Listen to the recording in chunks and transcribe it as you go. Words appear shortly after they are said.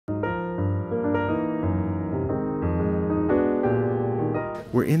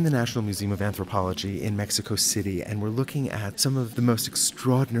We're in the National Museum of Anthropology in Mexico City, and we're looking at some of the most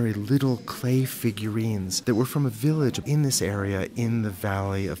extraordinary little clay figurines that were from a village in this area in the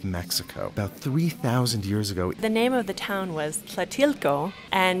Valley of Mexico, about 3,000 years ago. The name of the town was Tlatilco,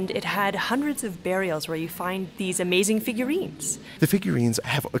 and it had hundreds of burials where you find these amazing figurines. The figurines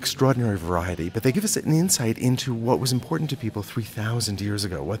have extraordinary variety, but they give us an insight into what was important to people 3,000 years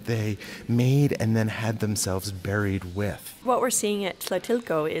ago, what they made and then had themselves buried with. What we're seeing at Tlatilco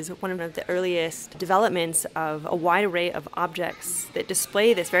is one of the earliest developments of a wide array of objects that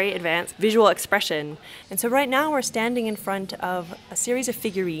display this very advanced visual expression. And so right now we're standing in front of a series of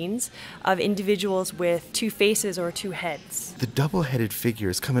figurines of individuals with two faces or two heads. The double-headed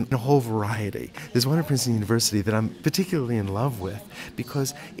figures come in a whole variety. There's one at Princeton University that I'm particularly in love with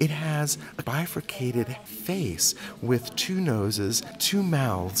because it has a bifurcated face with two noses, two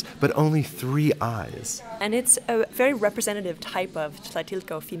mouths, but only three eyes. And it's a very representative type of Tlatilco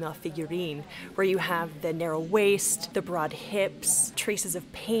female figurine, where you have the narrow waist, the broad hips, traces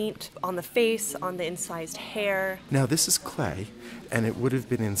of paint on the face, on the incised hair. Now this is clay, and it would have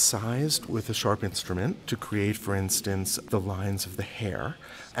been incised with a sharp instrument to create, for instance, the lines of the hair,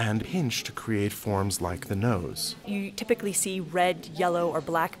 and hinged to create forms like the nose. You typically see red, yellow, or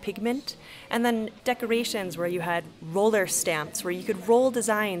black pigment, and then decorations where you had roller stamps, where you could roll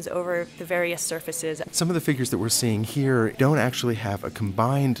designs over the various surfaces. Some of the figures that we're seeing here don't actually have a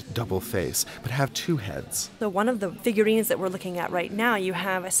combined double face, but have two heads. So one of the figurines that we're looking at right now, you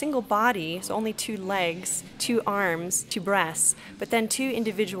have a single body, so only two legs, two arms, two breasts, but then two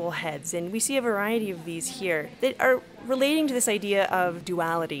individual heads. And we see a variety of these here that are relating to this idea of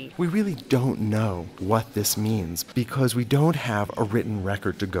duality. We really don't know what this means because we don't have a written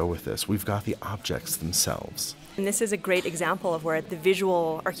record to go with this. We've got the objects themselves. And this is a great example of where the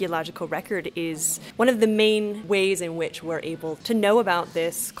visual archaeological record is one of the main ways in which we're able to know about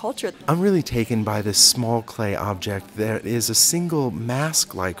this culture. I'm really taken by this small clay object that is a single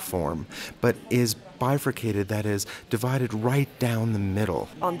mask-like form, but is bifurcated, that is, divided right down the middle.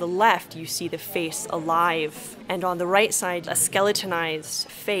 On the left, you see the face alive, and on the right side, a skeletonized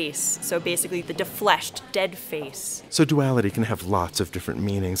face, so basically the defleshed, dead face. So duality can have lots of different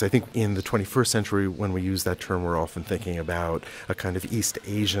meanings. I think in the 21st century, when we use that term, we're often thinking about a kind of East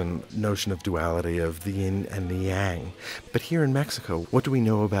Asian notion of duality, of the yin and the yang. But here in Mexico, what do we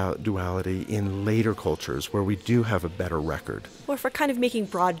know about duality in later cultures where we do have a better record? Well, if we're kind of making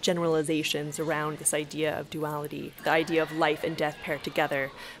broad generalizations around this idea of duality, the idea of life and death paired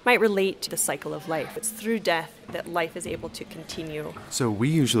together might relate to the cycle of life. It's through death that life is able to continue. So we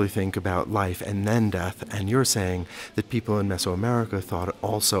usually think about life and then death, and you're saying that people in Mesoamerica thought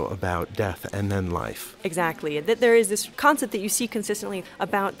also about death and then life. Exactly. That there is this concept that you see consistently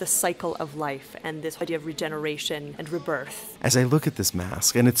about the cycle of life and this idea of regeneration and rebirth. As I look at this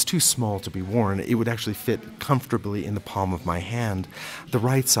mask, and it's too small to be worn, it would actually fit comfortably in the palm of my hand. The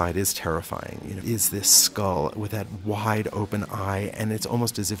right side is terrifying. Is this skull with that wide open eye, and it's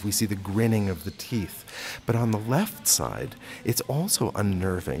almost as if we see the grinning of the teeth. But on the left side, it's also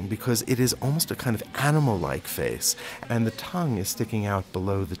unnerving because it is almost a kind of animal-like face, and the tongue is sticking out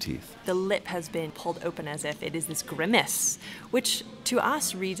below the teeth. The lip has been pulled open as if it is this grimace, which to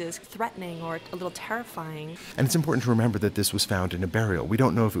us reads as threatening or a little terrifying. And it's important to remember that this was found in a burial. We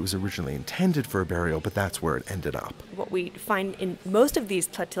don't know if it was originally intended for a burial, but that's where it ended up. What we find in most of these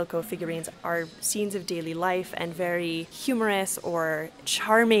Tlatilco figurines are scenes of daily life and very humorous or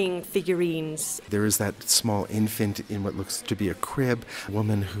charming figurines. There is that small infant in what looks to be a crib, a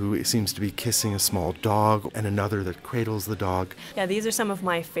woman who seems to be kissing a small dog, and another that cradles the dog. Yeah, these are some of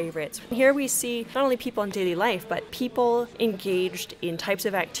my favorites. Here we see not only people in daily life, but people engaged in types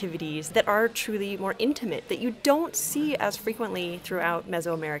of activities that are truly more intimate, that you don't see as frequently throughout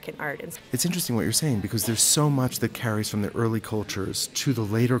Mesoamerican art. It's interesting what you're saying because there's so much that carries from the early cultures to the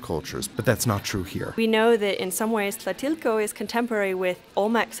later cultures, but that's not true here. We know that in some ways Tlatilco is contemporary with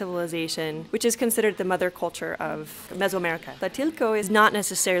Olmec civilization, which is considered the mother culture of Mesoamerica. Tlatilco is not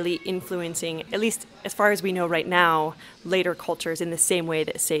necessarily influencing, at least as far as we know right now, later cultures in the same way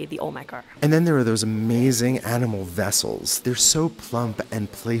that, say, the Olmec are. And then there are those amazing animal vessels. They're so plump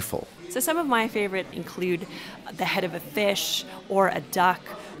and playful. So some of my favorite include the head of a fish or a duck.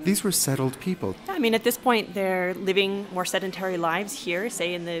 These were settled people. I mean, at this point, they're living more sedentary lives here,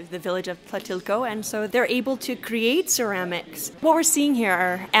 say in the village of Tlatilco, and so they're able to create ceramics. What we're seeing here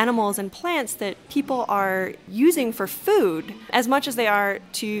are animals and plants that people are using for food as much as they are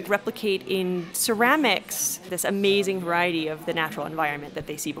to replicate in ceramics this amazing variety of the natural environment that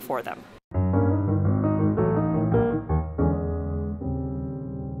they see before them.